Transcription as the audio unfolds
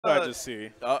What did I just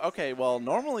see? Okay, well,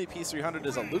 normally Peace300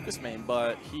 is a Lucas main,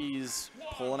 but he's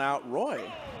pulling out Roy.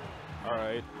 All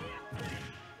right.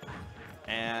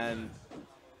 And,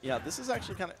 yeah, this is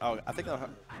actually kind of... Oh, I think...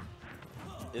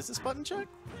 Is this button check?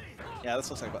 Yeah,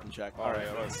 this looks like button check. All right,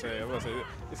 I was gonna say,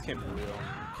 this can't be real.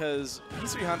 Because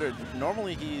Peace300,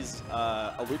 normally he's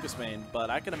a Lucas main, but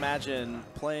I can imagine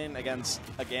playing against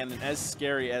a Ganon as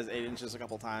scary as 8 inches a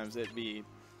couple times. It'd be...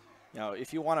 You know,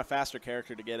 if you want a faster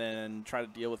character to get in and try to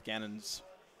deal with Ganon's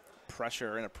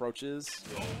pressure and approaches,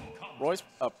 Roy's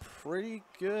a pretty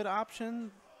good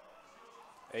option.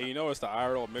 Hey, you know it's the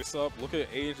IRL mix-up. Look at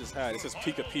Age's hat. It says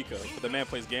Pika Pika, but the man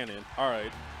plays Ganon. All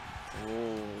right.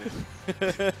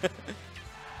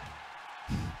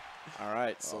 All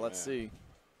right, so let's see.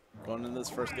 Going into this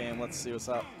first game, let's see what's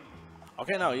up.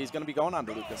 Okay, no, he's going to be going on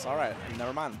to Lucas. All right,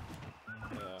 never mind.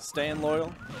 Yeah. Staying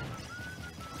loyal.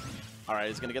 All right,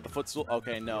 he's going to get the footstool.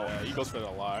 Okay, no. Yeah, he goes for the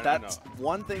lie. That's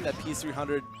one thing that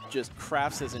Peace300 just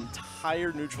crafts his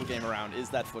entire neutral game around is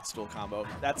that footstool combo.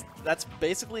 That's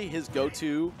basically his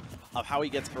go-to of how he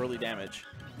gets early damage.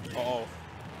 Uh-oh.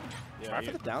 Yeah, Try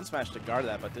for the down smash to guard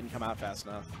that, but didn't come out fast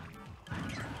enough.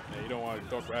 Yeah, you don't want to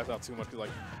throw grass out too much because,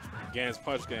 like, Ganon's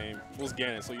punch game was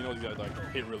Ganon, so you know he's got to,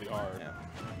 like, hit really hard. Yeah.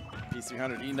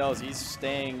 Peace300, he knows he's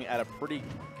staying at a pretty...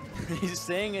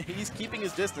 he's keeping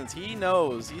his distance. He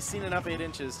knows. He's seen enough 8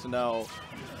 inches to know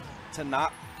to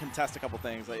not contest a couple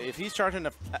things. Like if he's charging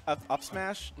a up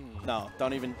smash, no,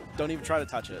 don't even try to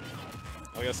touch it.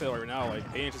 Like I said right now, like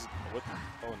 8 inches with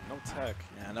no tech.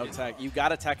 Yeah, no tech. You got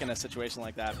to tech in a situation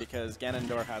like that because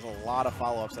Ganondorf has a lot of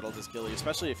follow-ups that'll just kill you,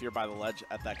 especially if you're by the ledge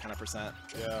at that kind of percent.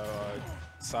 Yeah,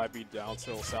 side beat down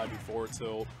tilt, side beat forward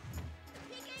tilt.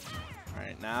 All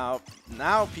right, now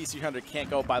Peace300 can't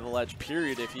go by the ledge,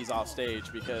 period, if he's off stage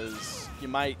because you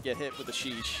might get hit with the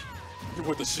sheesh.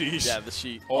 With the sheesh? Yeah, the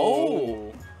sheesh.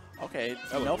 Oh! Okay,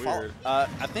 that no follow.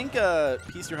 I think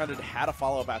Peace300 had a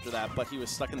follow-up after that, but he was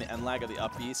stuck in the end lag of the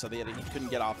up B, so he couldn't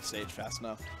get off the stage fast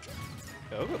enough.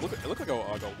 Yeah, it looked like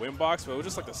a win box, but it was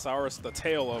just like the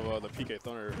tail of the PK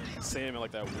Thunder, same at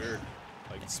like that weird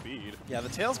like speed. Yeah, the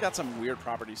tail's got some weird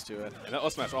properties to it. And that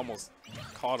up smash almost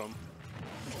caught him.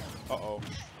 Uh-oh.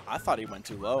 I thought he went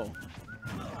too low.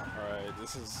 Alright,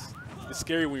 it's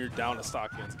scary when you're down to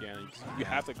stock against Ganon. You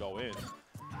have to go in.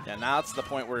 Yeah, now it's the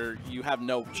point where you have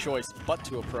no choice but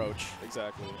to approach.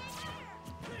 Exactly.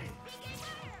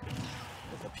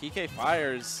 With the PK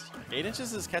fires, 8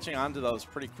 inches is catching on to those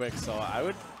pretty quick, so I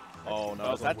would... Oh,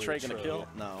 no. Is that Trey going to kill?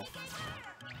 No.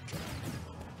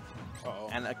 Uh-oh.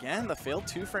 And again, the failed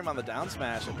 2-frame on the down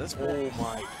smash at this point. Oh,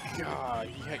 my God.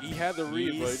 He had the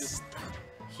read, but just...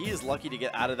 He is lucky to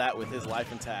get out of that with his life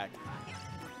intact.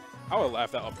 I would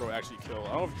laugh that up throw actually killed.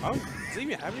 Does he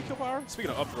even have any kill power?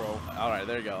 Speaking of up throw. All right,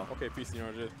 there you go. Okay,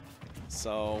 Peace300.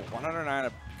 So 109,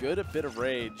 a good bit of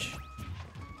rage.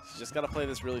 He's just got to play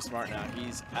this really smart now.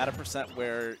 He's at a percent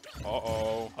where...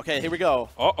 Uh-oh. Okay, here we go.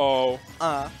 Uh-oh.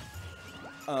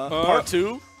 Part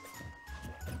 2.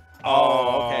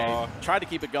 Oh, okay. Tried to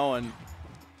keep it going.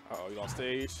 Uh-oh, he's on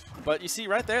stage. But you see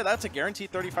right there, that's a guaranteed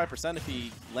 35% if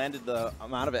he landed the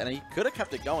amount of it, and he could have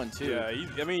kept it going too. Yeah,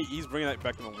 I mean, he's bringing that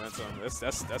back to momentum. That's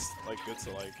like good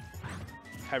to like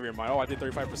have in your mind. Oh, I did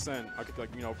 35%. I could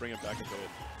like bring it back a bit.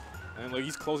 And like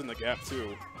he's closing the gap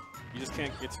too. You just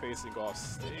can't get space and go off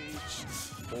stage.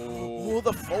 Oh,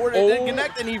 the forward it didn't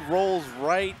connect, and he rolls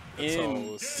right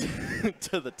in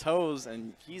to the toes,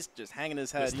 and he's just hanging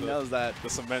his head. He knows that. The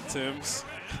cement Tims.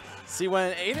 See,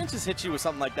 when 8 inches hits you with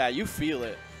something like that, you feel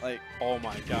it. Like, oh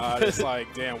my God, it's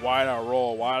like, damn, why did I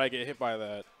roll? Why did I get hit by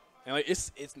that? And like,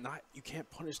 it's not, you can't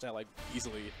punish that like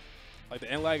easily. Like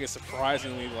the end lag is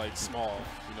surprisingly like small,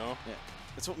 you know? Yeah,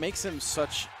 that's what makes him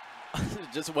such.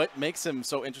 Just what makes him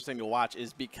so interesting to watch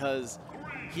is because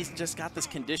he's just got this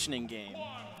conditioning game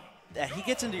that he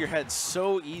gets into your head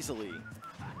so easily.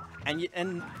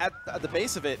 And at the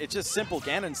base of it, it's just simple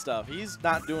Ganon stuff. He's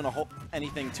not doing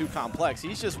anything too complex.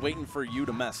 He's just waiting for you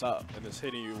to mess up. And just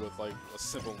hitting you with like a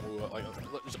simple move, like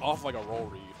just off like a roll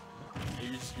read. And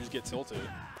you just get tilted.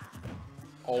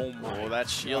 Oh my! Oh, that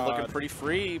shield looking pretty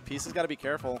free. Peace has got to be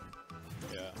careful.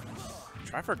 Yeah.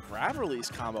 Try for grab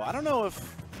release combo. I don't know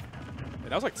if.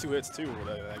 And that was like 2 hits too.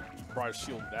 That brought his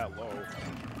shield that low.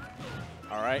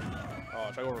 All right. Oh,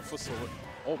 try over footstool.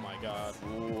 Oh my God.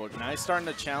 Ooh, now he's starting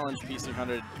to challenge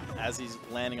Peace300 as he's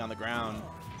landing on the ground.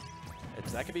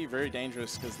 That could be very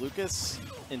dangerous because Lucas,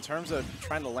 in terms of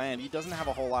trying to land, he doesn't have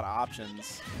a whole lot of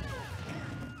options.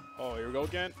 Oh, here we go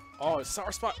again. Oh, it's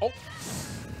sour spot. Oh.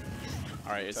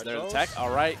 All right, is there the tech? All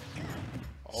right.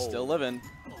 Oh. Still living.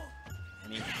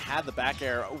 And he had the back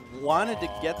air, wanted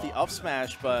to get the up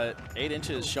smash, but 8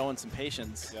 inches showing some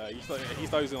patience. Yeah, he thought he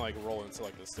was gonna like roll into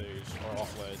like the stage or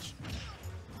off ledge.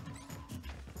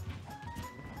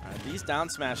 These down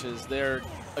smashes, they're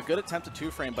a good attempt at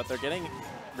 2-frame, but they're getting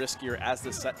riskier as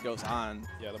the set goes on.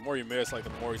 Yeah, the more you miss, like the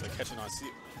more he's like catching on.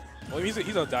 Well, he's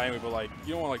a dying move, but like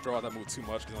you don't want to like draw out that move too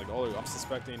much because like, oh, I'm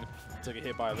suspecting to get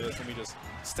hit by this. Let me just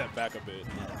step back a bit.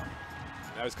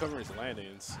 Now he's covering his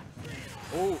landings.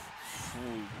 Oh,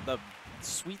 the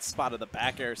sweet spot of the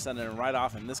back air sending him right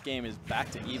off, and this game is back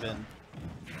to even.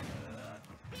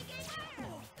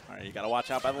 All right, you got to watch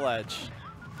out by the ledge.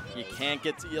 You can't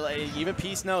get to, even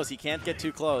Peace knows he can't get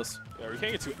too close. Yeah, you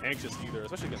can't get too anxious either,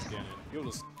 especially against Ganon. He'll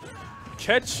just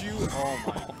catch you. Oh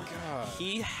my god.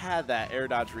 He had that air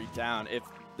dodge read down. If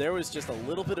there was just a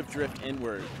little bit of drift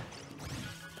inward.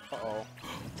 Uh-oh.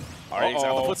 All right, he's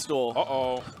got the footstool.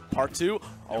 Uh-oh. Part 2.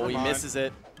 Oh, Never he mind. misses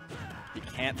it. You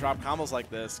can't drop combos like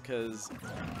this because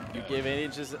you give 8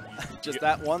 inches just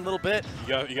that one little bit.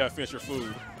 You gotta finish your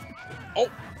food. Oh.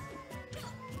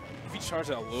 If he charged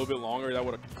that a little bit longer, that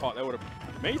would have caught. That would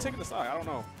have maybe taken the side. I don't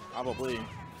know. Probably.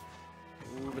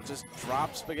 Ooh, but just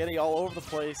drop spaghetti all over the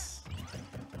place.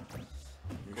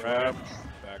 Grab,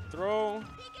 back throw.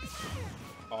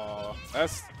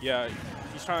 Yeah.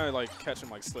 He's trying to like catch him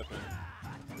like slipping.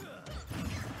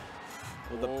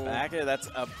 With the back air, that's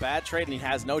a bad trade, and he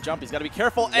has no jump. He's got to be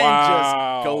careful, and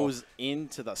Wow. just goes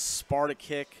into the Sparta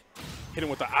kick. Hit him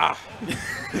with the ah.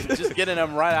 Just getting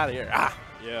him right out of here. Ah.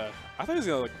 Yeah. I thought he was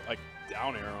gonna like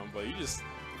down air him, but he just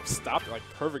stopped it like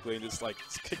perfectly and just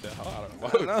kicked the hell out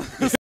of him.